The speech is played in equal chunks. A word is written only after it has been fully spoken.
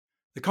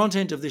The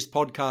content of this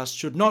podcast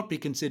should not be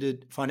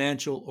considered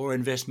financial or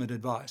investment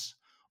advice.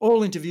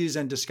 All interviews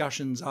and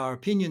discussions are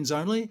opinions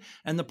only,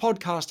 and the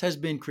podcast has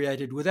been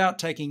created without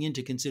taking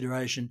into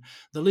consideration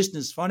the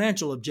listener's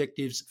financial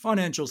objectives,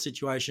 financial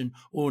situation,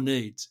 or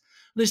needs.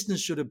 Listeners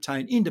should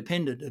obtain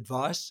independent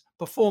advice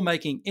before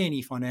making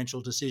any financial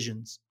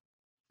decisions.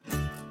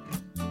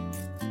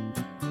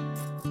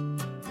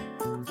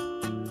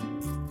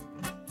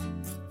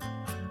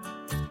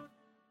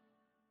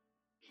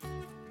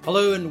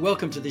 Hello and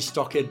welcome to this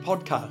Stockhead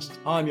podcast.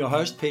 I'm your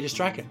host, Peter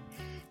Strachan.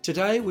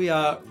 Today we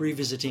are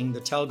revisiting the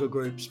Talga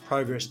Group's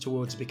progress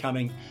towards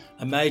becoming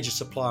a major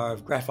supplier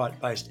of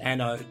graphite-based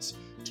anodes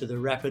to the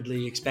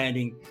rapidly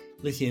expanding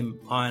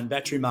lithium-ion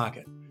battery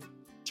market.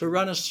 To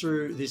run us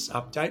through this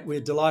update,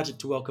 we're delighted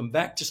to welcome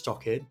back to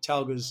Stockhead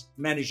Talga's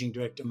Managing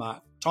Director,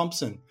 Mark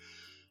Thompson.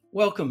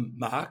 Welcome,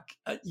 Mark.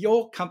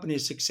 Your company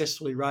has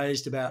successfully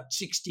raised about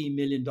 $60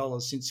 million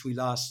since we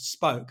last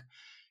spoke.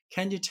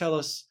 Can you tell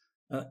us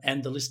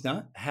and the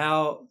listener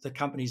how the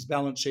company's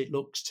balance sheet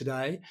looks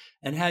today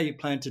and how you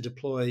plan to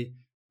deploy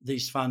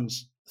these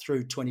funds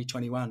through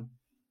 2021?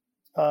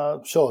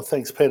 Sure,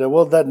 thanks, Peter.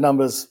 Well, that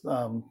number's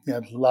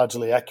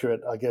largely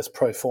accurate, I guess,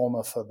 pro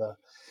forma for the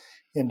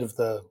end of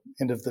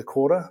the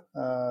quarter.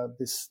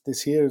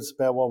 This year is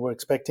about what we're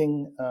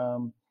expecting.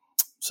 In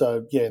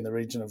the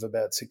region of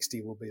about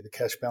 60 will be the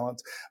cash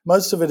balance.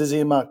 Most of it is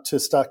earmarked to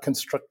start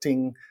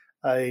constructing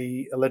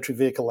a electric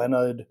vehicle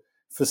anode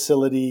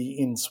facility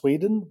in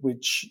Sweden,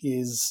 which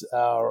is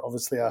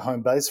obviously our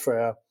home base for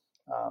our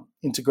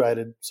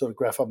integrated sort of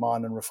graphite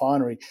mine and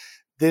refinery.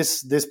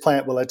 This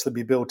plant will actually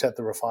be built at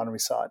the refinery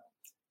site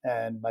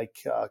and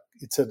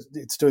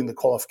it's doing the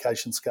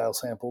qualification scale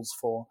samples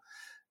for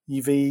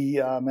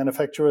EV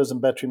manufacturers and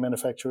battery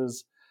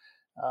manufacturers.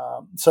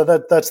 So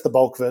that's the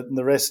bulk of it, and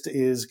the rest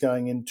is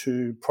going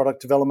into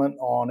product development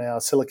on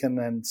our silicon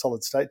and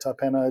solid state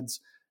type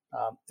anodes.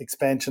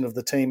 Expansion of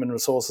the team and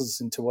resources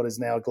into what is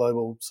now a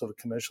global sort of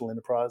commercial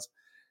enterprise,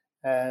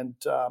 and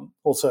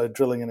also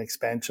drilling and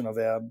expansion of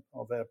our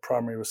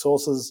primary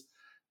resources.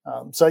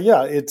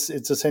 It's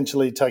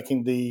essentially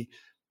taking the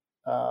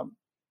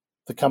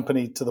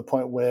company to the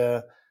point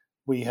where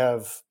we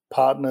have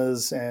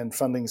partners and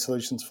funding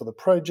solutions for the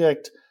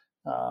project,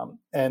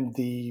 and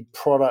the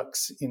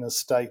products in a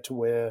state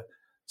where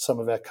some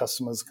of our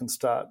customers can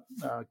start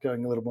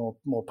going a little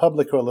more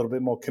public or a little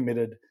bit more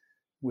committed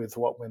with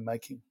what we're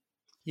making.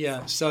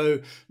 Yeah, so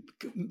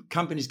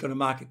company's got a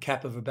market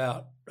cap of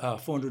about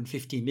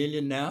 450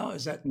 million now.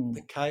 Is that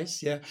the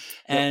case? Yeah.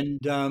 And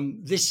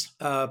this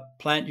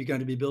plant you're going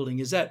to be building,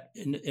 is that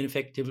in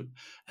effect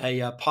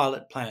a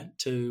pilot plant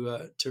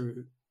to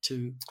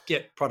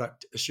get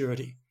product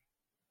assurity?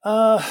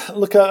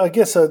 Look, I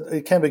guess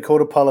it can be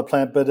called a pilot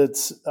plant, but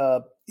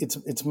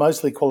it's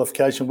mostly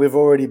qualification. We've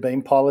already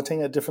been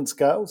piloting at different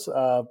scales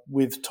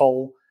with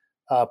toll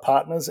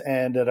partners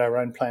and at our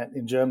own plant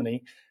in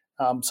Germany.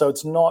 So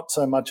it's not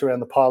so much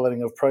around the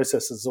piloting of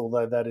processes,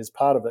 although that is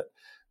part of it.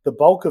 The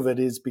bulk of it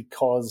is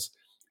because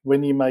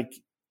when you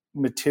make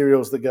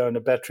materials that go into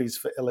batteries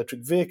for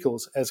electric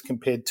vehicles as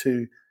compared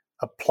to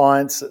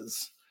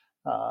appliances,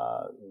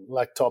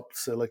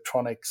 laptops,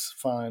 electronics,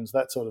 phones,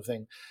 that sort of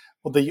thing,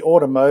 well, the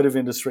automotive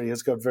industry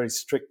has got very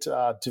strict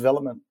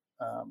development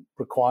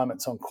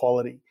requirements on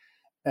quality,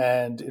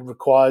 and it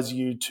requires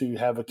you to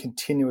have a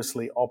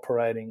continuously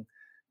operating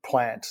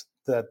plant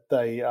that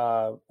they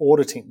are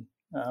auditing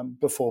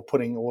before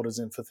putting orders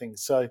in for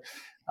things. So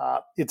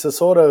it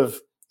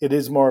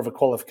is more of a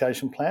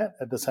qualification plant.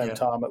 At the same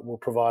time, it will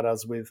provide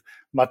us with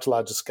much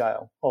larger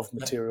scale of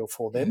material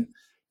for them,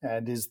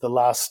 and is the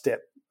last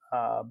step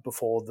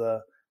before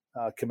the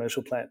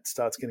commercial plant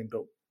starts getting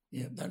built.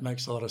 Yeah, that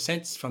makes a lot of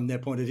sense from their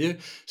point of view.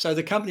 So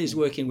the company is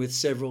working with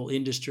several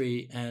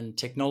industry and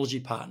technology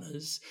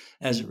partners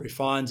as it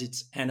refines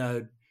its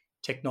anode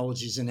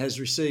technologies and has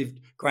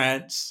received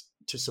grants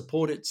to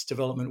support its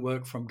development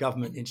work from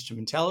government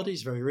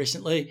instrumentalities very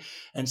recently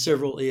and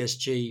several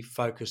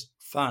ESG-focused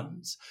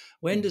funds.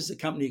 When does the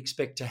company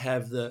expect to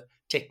have the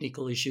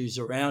technical issues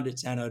around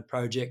its anode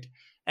project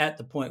at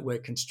the point where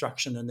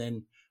construction and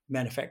then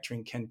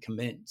manufacturing can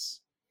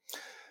commence?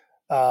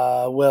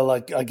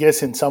 I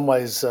guess in some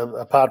ways,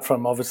 apart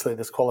from obviously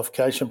this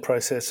qualification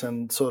process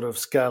and sort of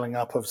scaling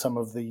up of some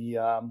of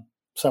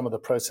the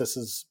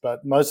processes,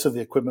 but most of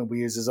the equipment we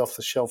use is off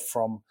the shelf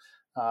from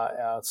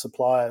our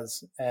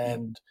suppliers,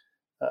 and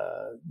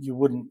you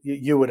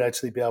would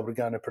actually be able to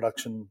go into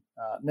production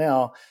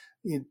now.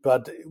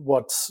 But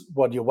what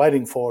you're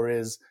waiting for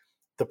is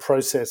the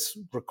process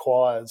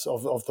requires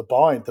of the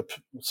buying,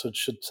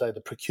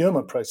 the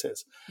procurement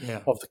process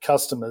of the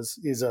customers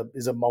is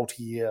a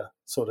multi-year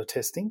sort of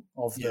testing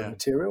of the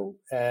material,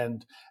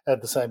 and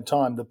at the same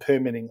time the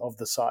permitting of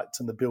the sites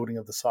and the building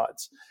of the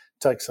sites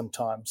takes some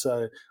time.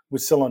 So we're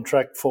still on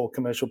track for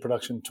commercial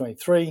production in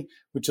 2023,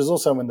 which is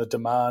also when the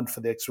demand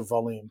for the extra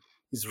volume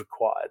is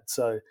required.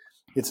 So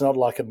it's not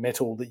like a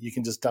metal that you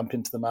can just dump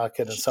into the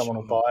market and someone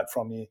will buy it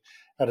from you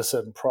at a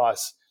certain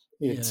price.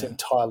 It's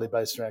entirely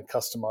based around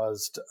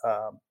customized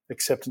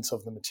acceptance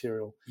of the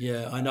material.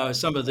 Yeah, I know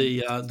some of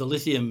the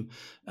lithium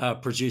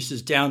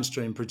producers,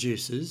 downstream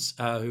producers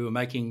who are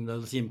making the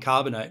lithium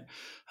carbonate,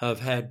 have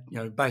had,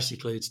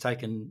 basically it's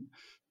taken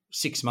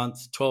 6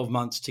 months, 12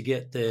 months to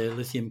get their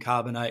lithium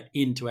carbonate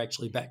into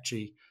actually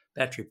battery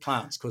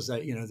plants, because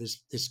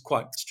there's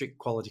quite strict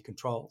quality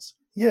controls.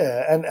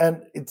 Yeah,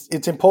 and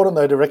it's important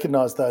though to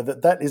recognise though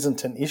that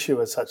isn't an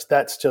issue as such.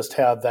 That's just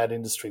how that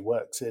industry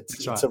works.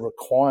 It's a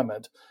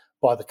requirement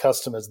by the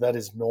customers. That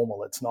is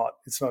normal. It's not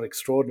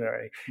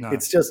extraordinary. No.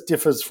 It just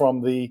differs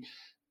from the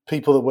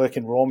people that work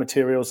in raw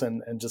materials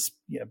and just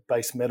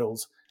base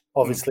metals.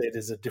 Obviously, it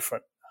is a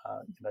different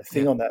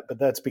thing on that, but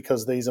that's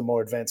because these are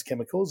more advanced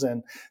chemicals,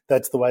 and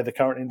that's the way the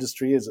current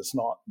industry is. It's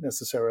not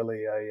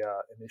necessarily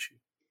an issue.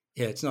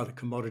 Yeah, it's not a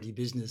commodity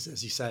business,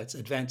 as you say. It's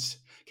advanced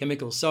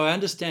chemicals. So I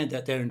understand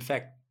that there are in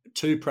fact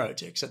 2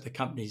 projects that the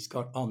company's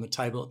got on the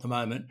table at the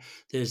moment.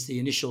 There's the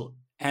initial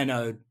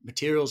anode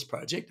materials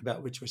project,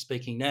 about which we're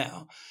speaking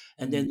now,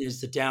 and then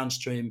there's the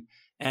downstream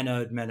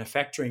anode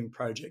manufacturing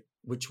project,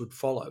 which would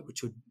follow,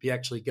 which would be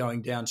actually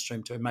going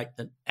downstream to make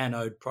the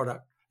anode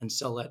product and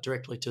sell that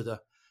directly to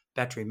the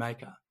battery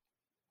maker.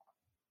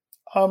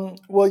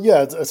 Well,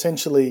 yeah,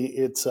 essentially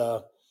it's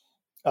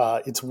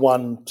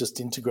one just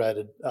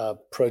integrated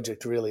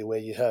project really, where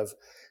you have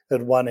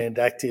at one end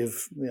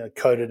active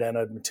coated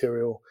anode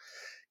material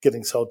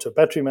getting sold to a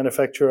battery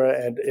manufacturer,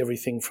 and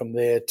everything from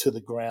there to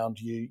the ground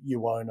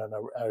you own and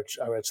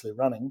are actually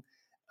running.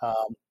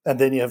 And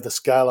then you have the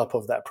scale up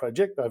of that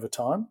project over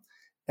time.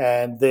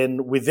 And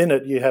then within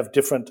it, you have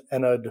different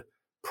anode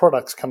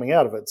products coming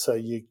out of it. So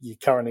you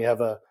currently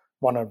have a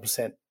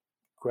 100%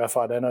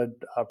 graphite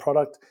anode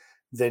product.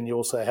 Then you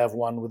also have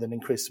one with an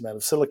increased amount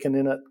of silicon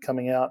in it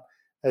coming out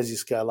as you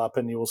scale up.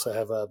 And you also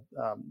have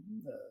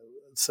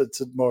so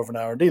it's more of an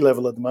R&D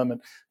level at the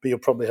moment, but you'll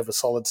probably have a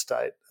solid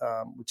state,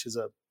 which is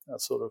a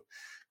sort of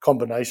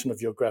combination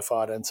of your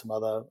graphite and some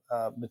other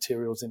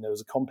materials in there as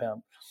a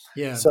compound.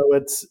 Yeah. So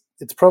it's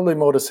probably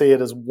more to see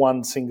it as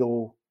one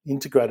single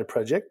integrated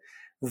project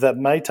that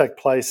may take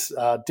place.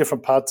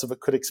 Different parts of it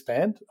could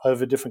expand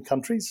over different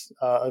countries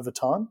over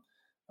time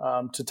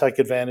to take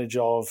advantage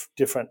of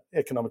different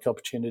economic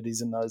opportunities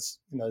in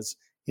those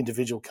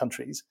individual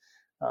countries.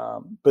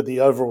 But the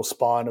overall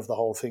spine of the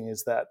whole thing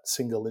is that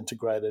single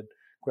integrated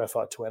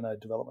graphite to anode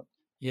development.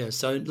 Yeah,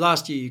 so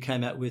last year you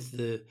came out with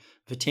the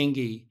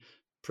Vittangi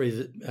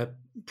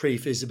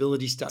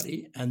pre-feasibility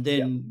study, and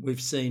then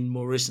we've seen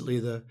more recently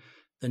the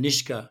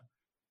Nisca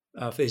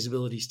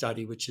feasibility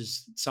study, which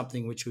is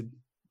something which would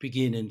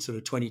begin in sort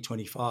of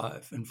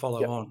 2025 and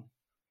follow on.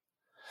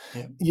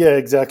 Yeah,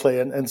 exactly.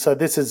 And so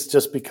this is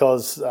just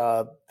because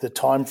the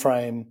time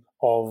frame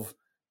of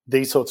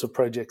these sorts of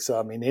projects,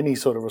 any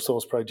sort of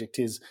resource project,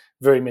 is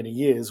very many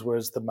years,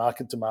 whereas the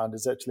market demand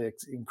is actually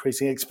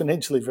increasing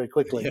exponentially very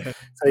quickly. Yeah.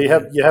 So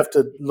you have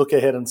to look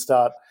ahead and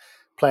start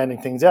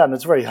planning things out, and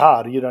it's very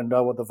hard. You don't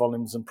know what the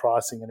volumes and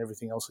pricing and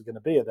everything else are going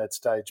to be at that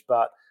stage,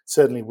 but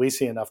certainly we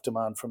see enough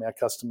demand from our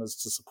customers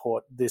to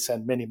support this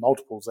and many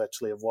multiples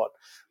actually of what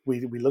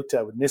we looked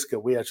at with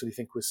Nisca. We actually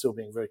think we're still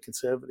being very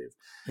conservative.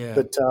 Yeah.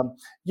 But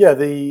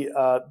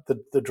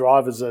the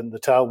drivers and the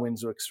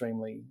tailwinds are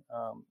extremely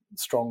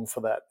strong for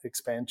that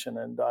expansion.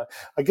 And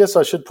I guess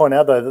I should point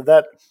out though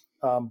that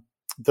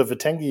the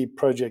Vittangi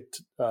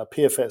project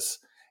PFS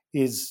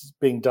is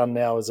being done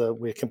now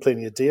we're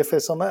completing a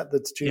DFS on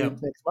that's due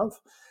next month.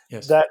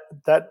 Yes.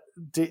 The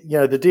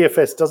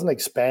DFS doesn't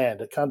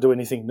expand. It can't do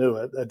anything new.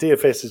 A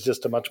DFS is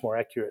just a much more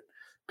accurate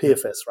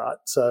PFS, right?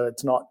 So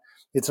it's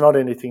not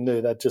anything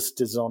new. That just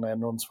is on our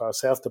Nonsfara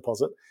South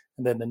deposit.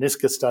 And then the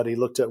Nisca study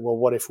looked at, well,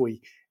 what if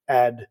we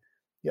add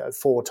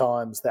 4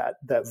 times that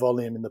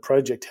volume in the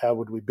project? How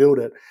would we build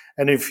it?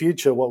 And in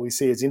future, what we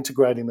see is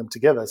integrating them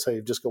together. So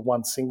you've just got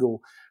one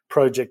single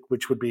project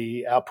which would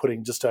be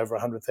outputting just over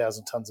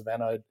 100,000 tonnes of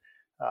anode,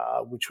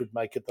 which would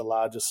make it the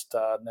largest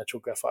natural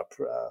graphite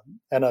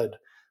anode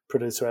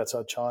producer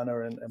outside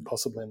China and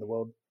possibly in the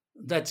world.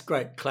 That's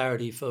great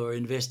clarity for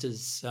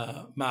investors,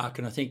 Mark,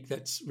 and I think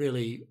that's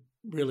really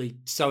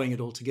sewing it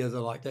all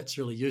together like that's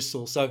really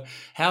useful. So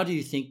how do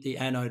you think the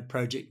anode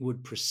project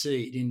would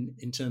proceed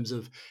in terms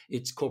of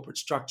its corporate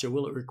structure?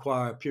 Will it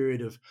require a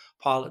period of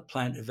pilot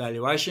plant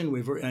evaluation?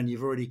 And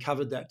you've already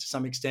covered that to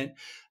some extent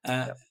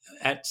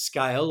at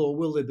scale, or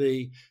will there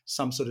be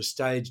some sort of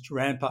staged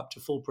ramp up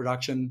to full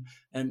production?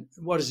 And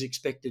what is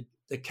expected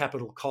the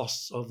capital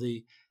costs of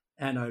the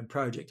anode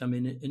project? I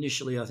mean,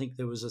 initially I think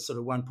there was a sort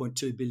of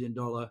 $1.2 billion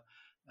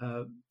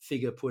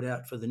figure put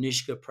out for the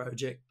Nisca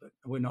project, but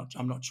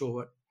I'm not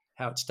sure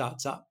how it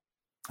starts up.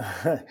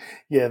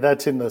 Yeah,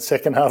 that's in the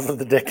second half of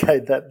the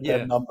decade, that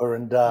number.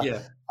 And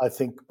I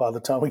think by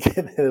the time we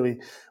get there,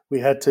 we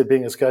had to,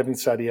 being a scoping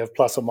study, have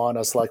plus or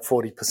minus like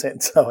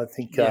 40%. So I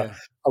think a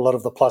lot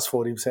of the plus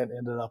 40%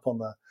 ended up on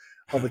the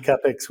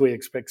capex. We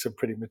expect some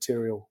pretty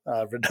material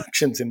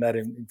reductions in that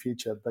in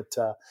future, but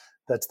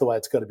that's the way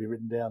it's got to be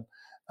written down.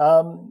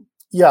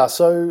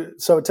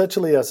 So it's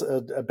actually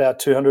about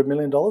 $200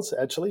 million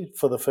actually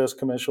for the first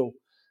commercial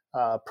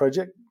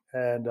project,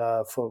 and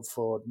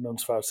for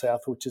Nunspar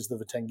South, which is the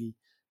Vittangi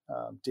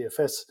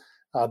DFS.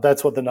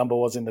 That's what the number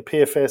was in the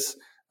PFS.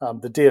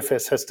 The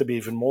DFS has to be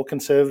even more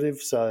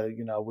conservative, so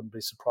I wouldn't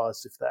be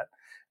surprised if that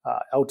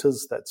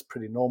alters. That's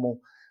pretty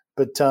normal.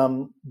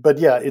 But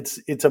yeah,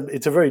 it's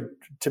a very,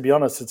 to be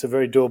honest, it's a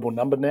very doable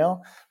number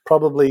now.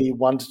 Probably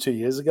 1 to 2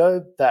 years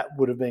ago, that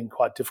would have been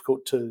quite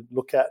difficult to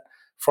look at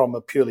from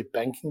a purely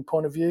banking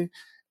point of view.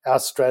 Our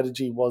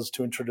strategy was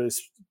to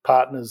introduce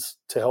partners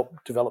to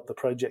help develop the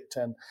project,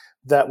 and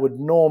that would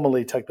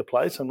normally take the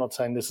place. I'm not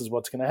saying this is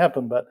what's going to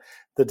happen, but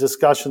the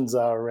discussions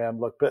are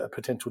around a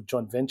potential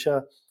joint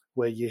venture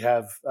where you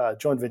have a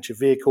joint venture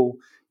vehicle,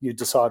 you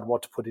decide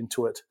what to put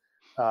into it,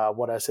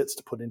 what assets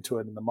to put into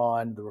it in the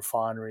mine, the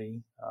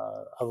refinery,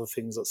 other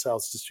things like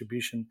sales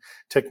distribution,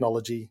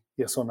 technology,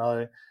 yes or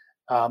no.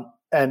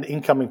 And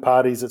incoming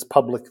parties, it's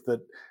public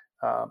that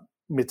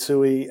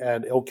Mitsui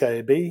and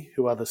LKAB,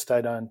 who are the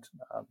state-owned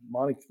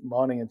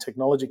mining and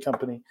technology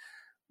company,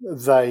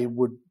 they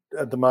would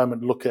at the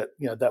moment look at,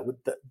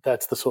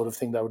 that's the sort of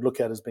thing they would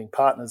look at as being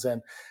partners.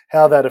 And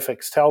how that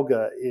affects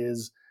Talga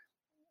is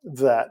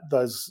that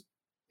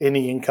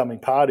any incoming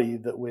party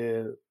that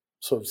we're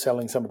sort of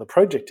selling some of the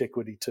project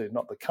equity to,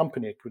 not the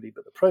company equity,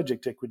 but the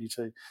project equity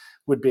to,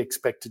 would be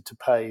expected to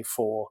pay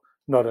for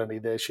not only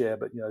their share,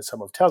 but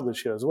some of Talga's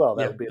share as well.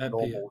 That would be a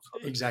normal.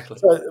 Exactly.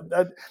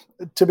 So,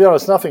 to be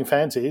honest, nothing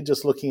fancy.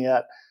 Just looking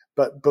at,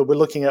 but we're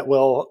looking at,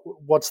 well,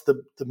 what's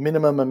the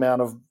minimum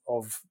amount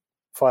of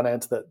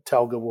finance that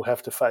Talga will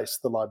have to face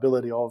the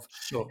liability of?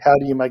 Sure. How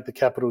do you make the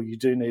capital you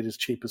do need as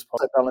cheap as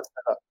possible? Balance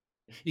that up.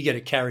 You get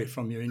a carry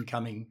from your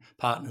incoming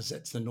partners.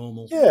 That's the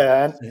normal.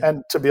 Yeah,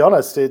 and to be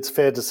honest, it's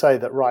fair to say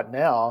that right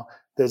now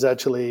there's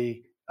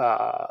actually,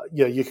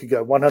 you could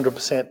go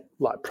 100%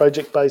 like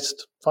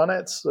project-based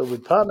finance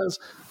with partners,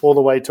 all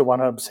the way to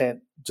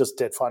 100% just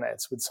debt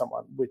finance with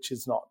someone, which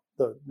is not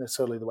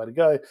necessarily the way to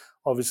go.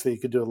 Obviously, you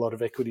could do a lot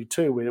of equity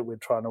too. We're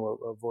trying to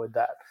avoid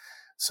that.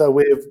 So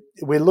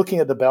we're looking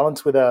at the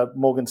balance with our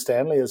Morgan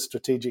Stanley as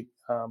strategic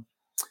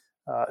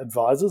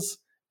advisors,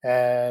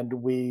 and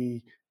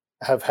we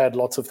have had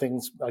lots of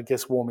things, I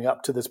guess, warming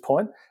up to this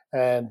point.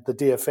 And the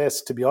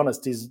DFS, to be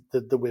honest, is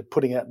that we're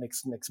putting out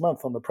next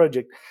month on the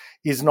project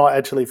is not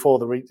actually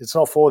it's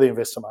not for the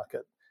investor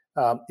market.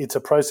 It's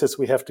a process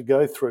we have to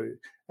go through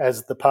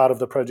as the part of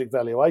the project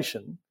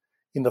valuation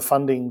in the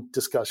funding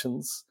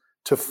discussions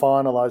to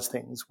finalise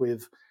things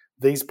with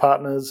these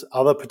partners,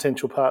 other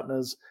potential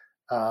partners,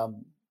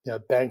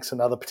 banks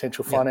and other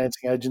potential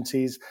financing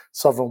agencies,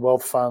 sovereign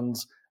wealth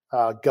funds,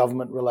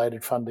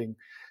 government-related funding.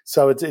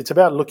 So it's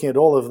about looking at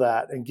all of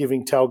that and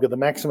giving Talga the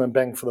maximum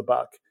bang for the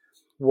buck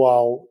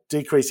while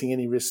decreasing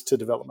any risk to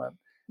development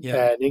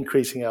and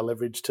increasing our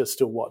leverage to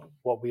still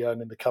what we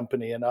own in the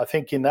company. And I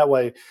think in that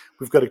way,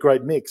 we've got a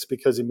great mix,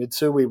 because in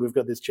Mitsui, we've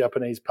got this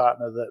Japanese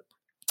partner that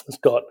has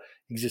got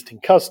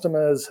existing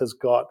customers, has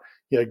got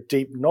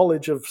deep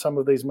knowledge of some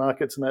of these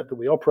markets and that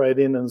we operate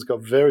in, and has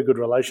got very good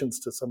relations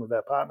to some of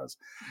our partners,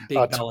 big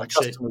balance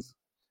sheet. Customers.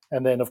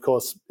 And then, of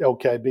course,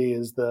 LKB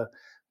is the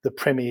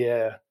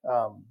premier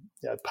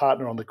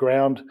partner on the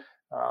ground.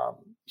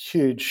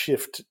 Huge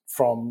shift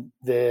from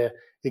their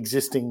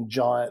existing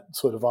giant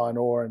sort of iron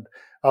ore and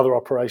other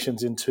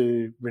operations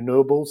into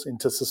renewables,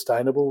 into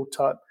sustainable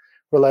type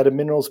related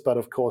minerals. But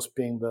of course,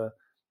 being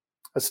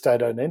a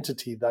state-owned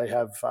entity, they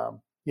have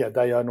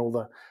they own all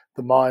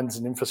the mines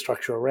and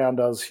infrastructure around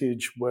us,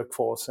 huge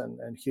workforce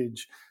and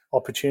huge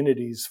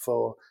opportunities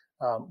for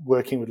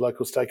working with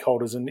local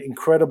stakeholders, and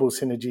incredible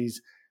synergies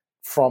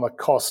from a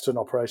cost and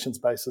operations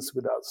basis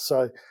with us.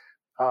 So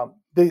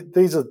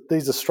these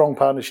are strong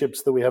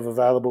partnerships that we have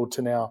available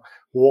to now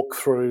walk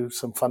through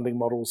some funding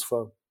models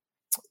for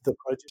the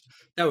project.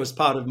 That was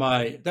part of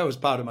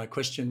my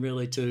question,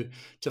 really, to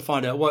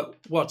find out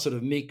what sort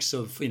of mix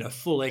of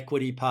full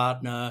equity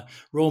partner,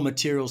 raw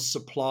materials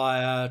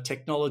supplier,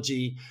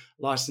 technology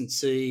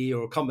licensee,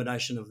 or a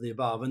combination of the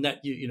above, and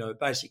that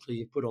basically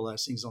you put all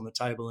those things on the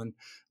table, and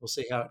we'll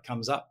see how it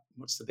comes up.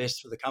 What's the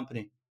best for the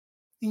company?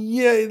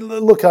 Yeah,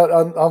 look,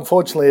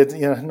 unfortunately,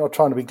 not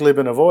trying to be glib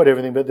and avoid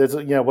everything, but there's,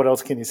 what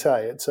else can you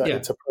say? It's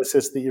a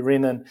process that you're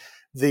in, and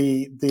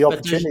the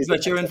opportunities.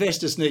 But your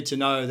investors need to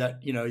know that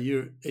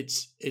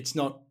it's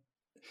not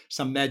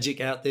some magic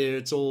out there.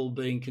 It's all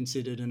being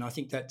considered, and I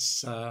think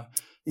that's a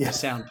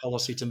sound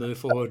policy to move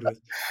forward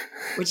with.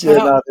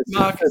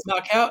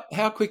 Mark,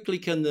 how quickly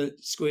can the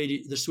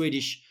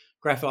Swedish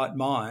graphite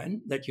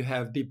mine that you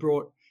have be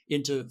brought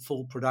into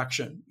full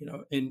production,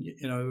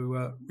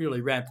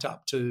 really ramped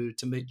up to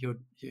meet your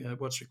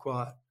what's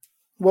required?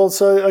 Well,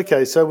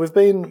 so we've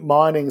been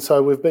mining.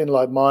 So we've been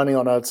mining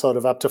on a sort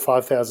of up to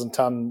 5,000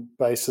 ton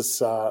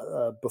basis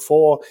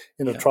before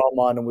in a trial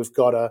mine, and we've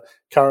got a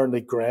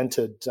currently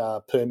granted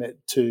permit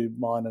to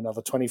mine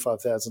another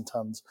 25,000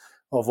 tons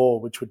of ore,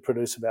 which would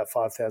produce about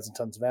 5,000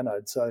 tons of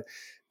anode. So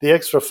the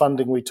extra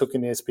funding we took in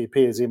the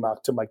SPP is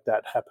earmarked to make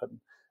that happen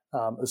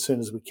as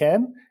soon as we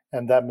can,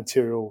 and that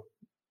material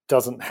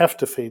doesn't have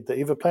to feed the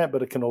EVA plant,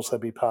 but it can also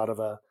be part of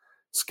a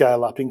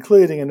scale up,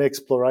 including an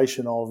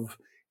exploration of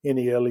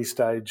any early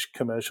stage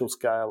commercial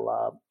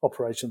scale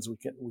operations we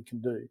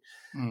can do.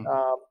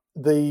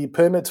 The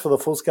permits for the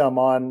full scale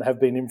mine have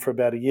been in for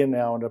about a year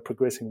now and are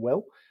progressing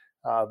well.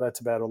 That's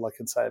about all I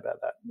can say about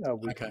that.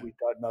 We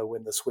don't know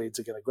when the Swedes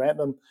are going to grant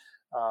them.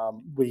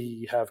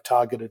 We have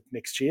targeted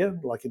next year,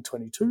 like in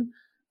 22,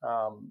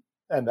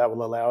 and that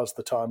will allow us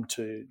the time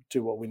to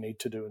do what we need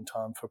to do in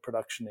time for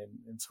production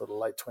in sort of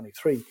late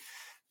 23.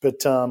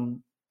 But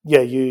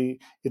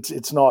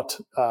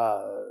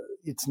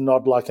it's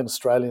not like an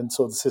Australian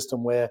sort of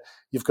system where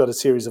you've got a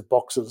series of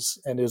boxes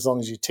and as long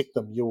as you tick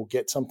them, you will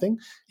get something.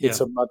 Yeah.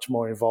 It's a much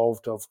more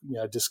involved of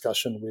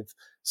discussion with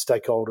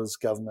stakeholders,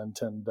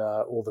 government, and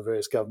all the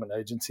various government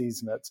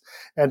agencies.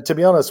 And to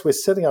be honest, we're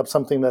setting up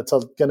something that's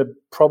going to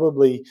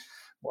probably,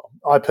 well,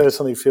 I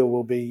personally feel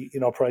will be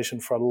in operation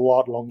for a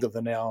lot longer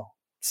than our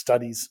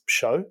studies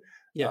show.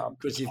 Yeah,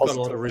 because you've got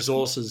a lot of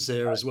resources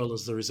there as well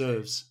as the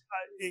reserves.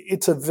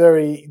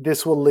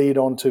 This will lead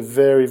on to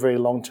very, very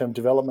long-term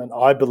development,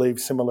 I believe,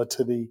 similar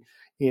to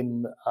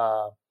in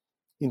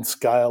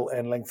scale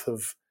and length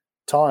of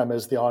time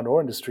as the iron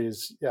ore industry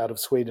is out of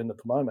Sweden at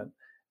the moment.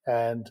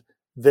 And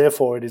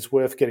therefore, it is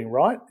worth getting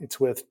right. It's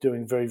worth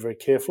doing very, very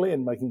carefully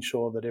and making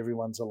sure that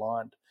everyone's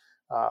aligned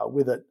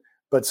with it.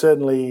 But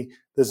certainly,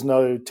 there's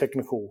no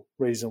technical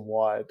reason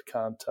why it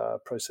can't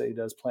proceed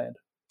as planned.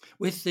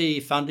 With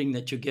the funding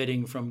that you're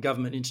getting from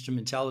government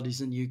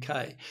instrumentalities in the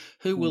UK,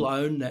 who will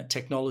own that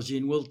technology,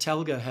 and will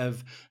Talga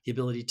have the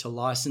ability to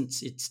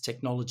license its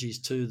technologies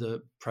to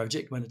the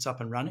project when it's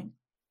up and running?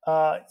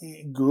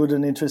 Good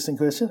and interesting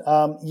question.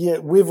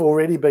 We've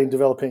already been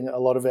developing a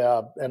lot of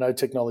our anode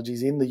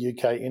technologies in the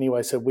UK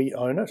anyway, so we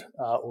own it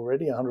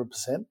already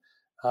 100%.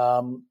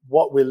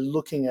 What we're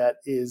looking at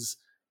is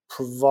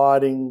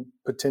providing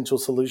potential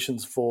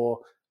solutions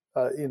for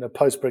in a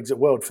post-Brexit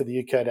world for the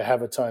UK to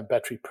have its own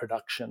battery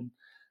production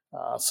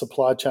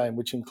supply chain,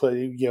 which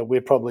includes, we're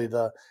probably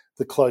the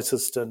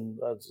closest and,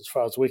 as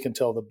far as we can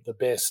tell, the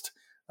best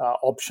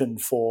option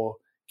for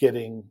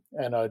getting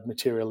anode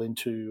material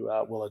into,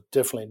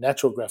 definitely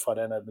natural graphite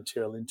anode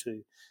material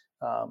into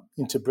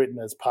Britain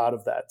as part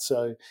of that.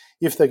 So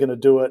if they're going to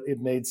do it, it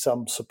needs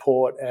some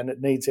support and it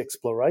needs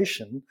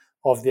exploration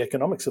of the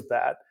economics of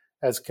that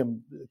as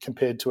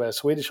compared to our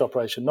Swedish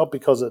operation, not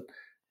because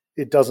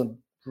it doesn't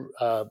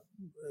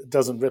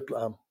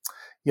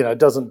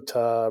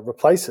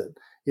replace it.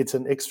 It's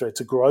an extra.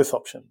 It's a growth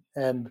option.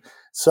 And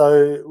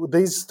so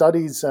these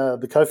studies,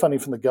 the co-funding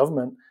from the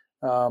government,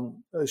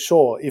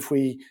 sure, if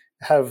we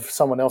have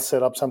someone else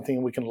set up something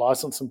and we can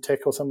license some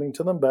tech or something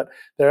to them, but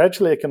they're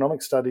actually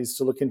economic studies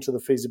to look into the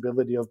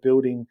feasibility of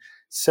building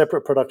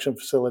separate production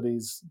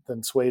facilities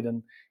than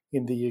Sweden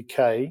in the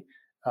UK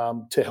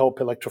to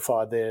help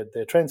electrify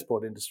their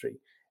transport industry.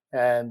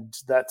 And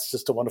that's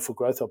just a wonderful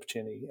growth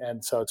opportunity.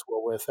 And so it's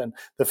well worth. And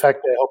the fact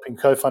they're helping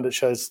co-fund it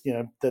shows,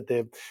 that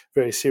they're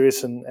very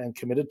serious and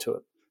committed to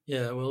it.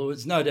 Yeah, well,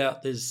 there's no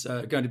doubt there's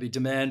going to be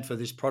demand for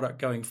this product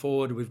going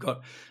forward. We've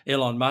got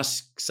Elon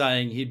Musk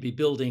saying he'd be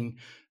building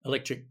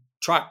electric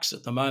trucks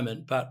at the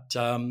moment, but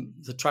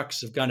the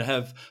trucks are going to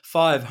have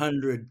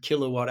 500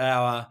 kilowatt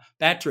hour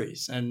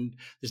batteries, and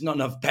there's not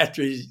enough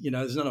batteries.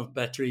 There's not enough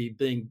battery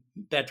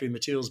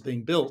materials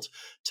being built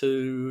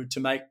to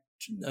make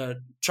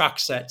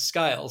trucks at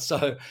scale.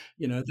 So,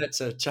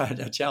 that's a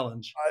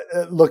challenge.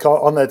 Look,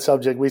 on that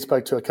subject, we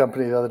spoke to a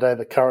company the other day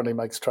that currently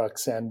makes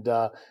trucks, and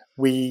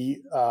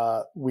we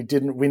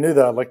knew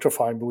they were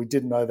electrifying, but we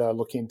didn't know they were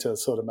looking to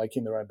sort of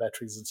making their own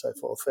batteries and so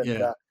forth.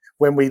 And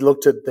when we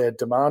looked at their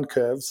demand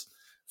curves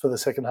for the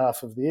second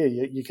half of the year,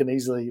 you can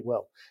easily,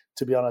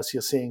 to be honest,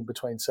 you're seeing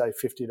between, say,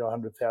 50 to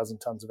 100,000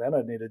 tonnes of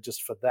anode needed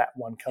just for that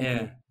one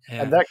company.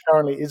 Yeah. And that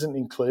currently isn't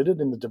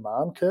included in the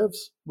demand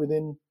curves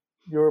within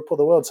Europe or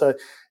the world. So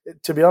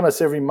to be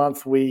honest, every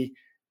month we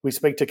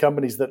speak to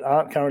companies that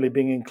aren't currently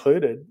being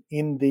included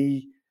in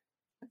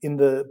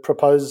the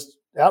proposed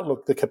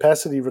outlook, the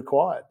capacity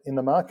required in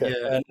the market.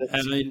 Yeah,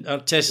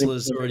 and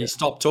Tesla's already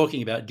stopped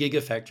talking about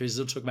gigafactories.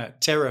 They're talking about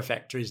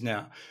terafactories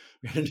now.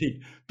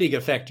 Bigger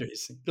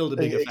factories, build a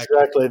bigger factory.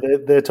 Exactly.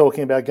 They're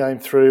talking about going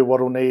through what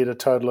will need a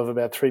total of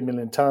about 3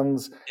 million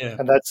tonnes. Yeah.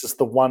 And that's just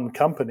the one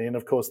company. And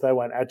of course, they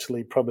won't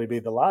actually probably be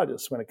the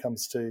largest when it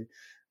comes to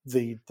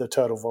the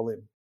total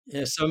volume.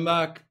 Yeah. So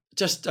Mark,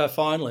 just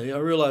finally, I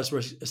realise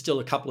we're still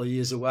a couple of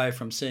years away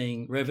from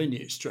seeing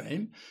revenue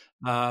stream,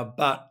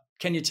 but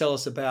can you tell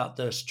us about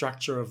the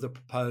structure of the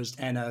proposed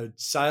anode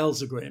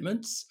sales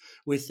agreements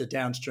with the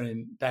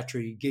downstream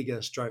battery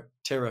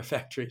giga/tera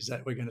factories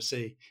that we're going to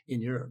see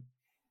in Europe?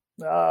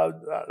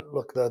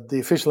 Look, the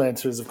official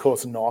answer is, of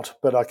course, not,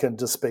 but I can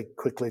just speak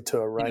quickly to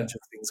a range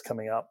of things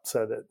coming up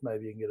so that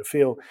maybe you can get a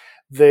feel.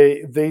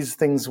 These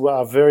things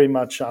are very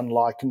much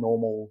unlike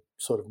normal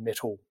sort of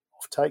metal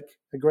offtake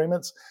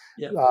agreements.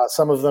 Yep.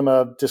 Some of them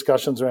are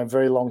discussions around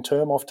very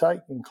long-term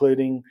offtake,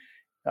 including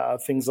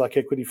things like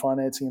equity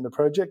financing in the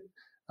project.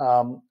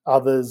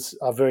 Others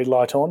are very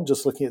light on,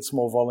 just looking at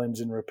small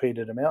volumes in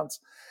repeated amounts.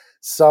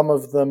 Some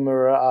of them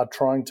are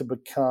trying to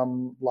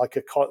become like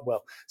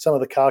some of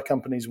the car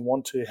companies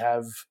want to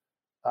have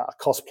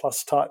cost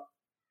plus type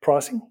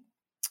pricing.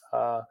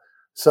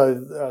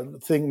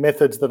 Think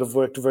methods that have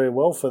worked very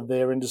well for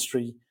their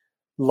industry,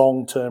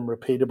 long-term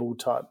repeatable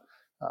type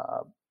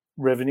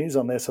revenues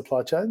on their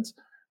supply chains.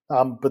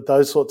 But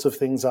those sorts of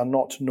things are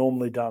not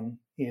normally done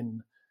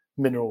in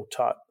mineral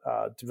type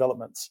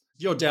developments.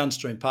 Your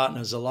downstream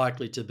partners are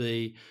likely to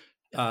be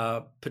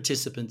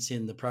participants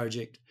in the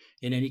project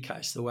in any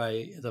case, the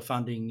way the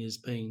funding is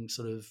being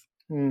sort of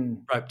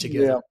roped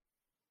together.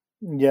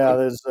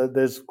 Yeah,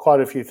 there's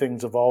quite a few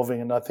things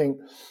evolving, and I think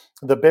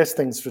the best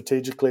thing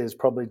strategically is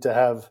probably to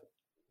have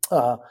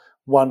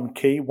one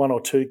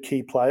or two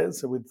key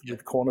players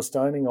with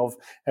cornerstoning of,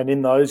 and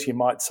in those you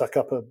might suck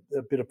up a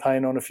bit of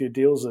pain on a few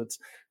deals. It's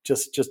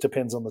just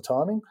depends on the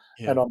timing,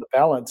 and on the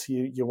balance,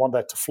 you want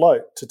that to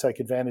float to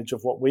take advantage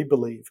of what we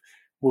believe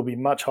will be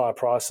much higher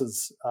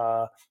prices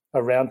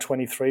around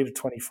 23 to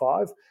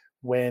 25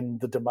 when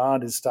the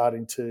demand is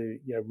starting to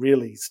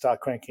really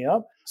start cranking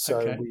up.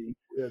 So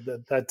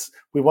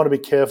we want to be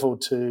careful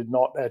to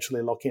not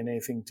actually lock in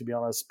anything, to be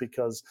honest,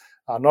 because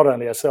not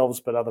only ourselves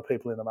but other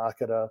people in the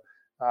market are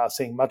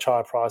seeing much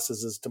higher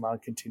prices as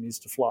demand continues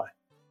to fly.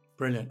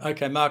 Brilliant.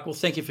 Okay, Mark, well,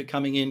 thank you for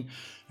coming in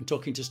and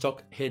talking to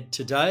Stockhead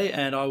today,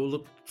 and I will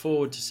look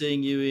forward to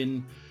seeing you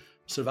in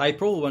sort of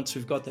April once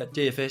we've got that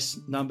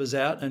DFS numbers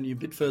out and you're a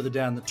bit further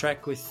down the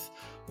track with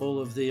all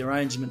of the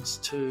arrangements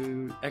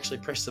to actually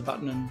press the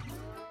button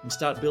and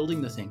start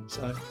building the thing.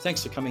 So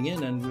thanks for coming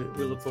in, and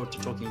we'll look forward to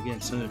talking again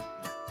soon.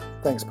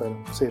 Thanks, Peter.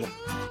 See you then.